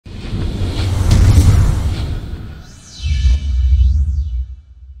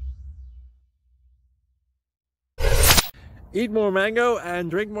Eat more mango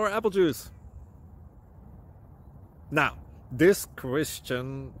and drink more apple juice. Now, this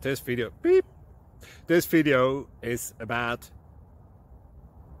video is about,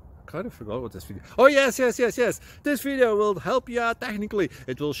 I kind of forgot what this video. Oh yes. This video will help you out technically.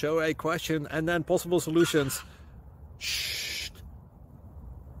 It will show a question and then possible solutions. Shh.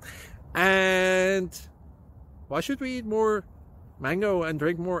 And why should we eat more mango and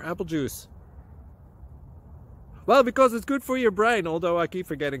drink more apple juice? Well, because it's good for your brain, although I keep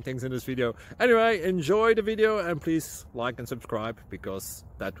forgetting things in this video. Anyway, enjoy the video and please like and subscribe, because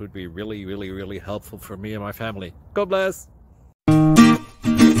that would be really helpful for me and my family. God bless!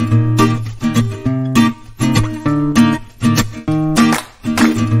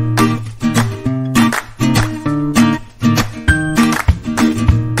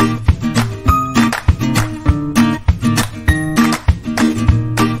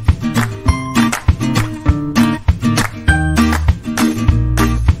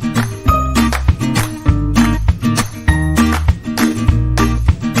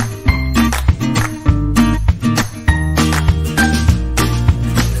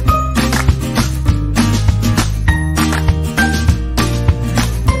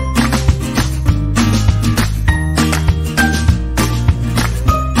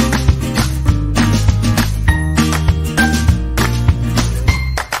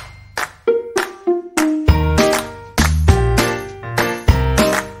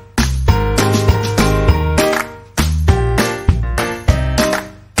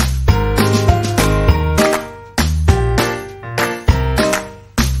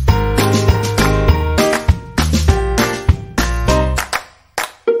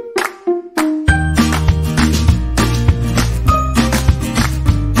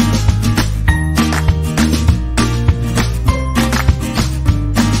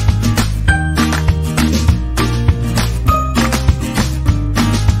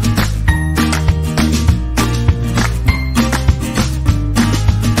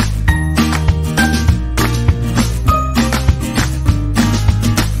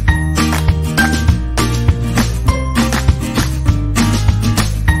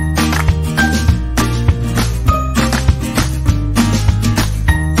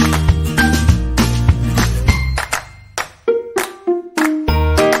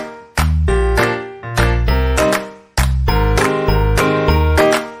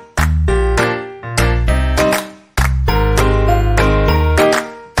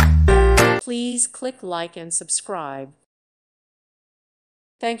 Please click like and subscribe.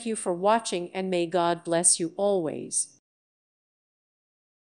 Thank you for watching, and may God bless you always.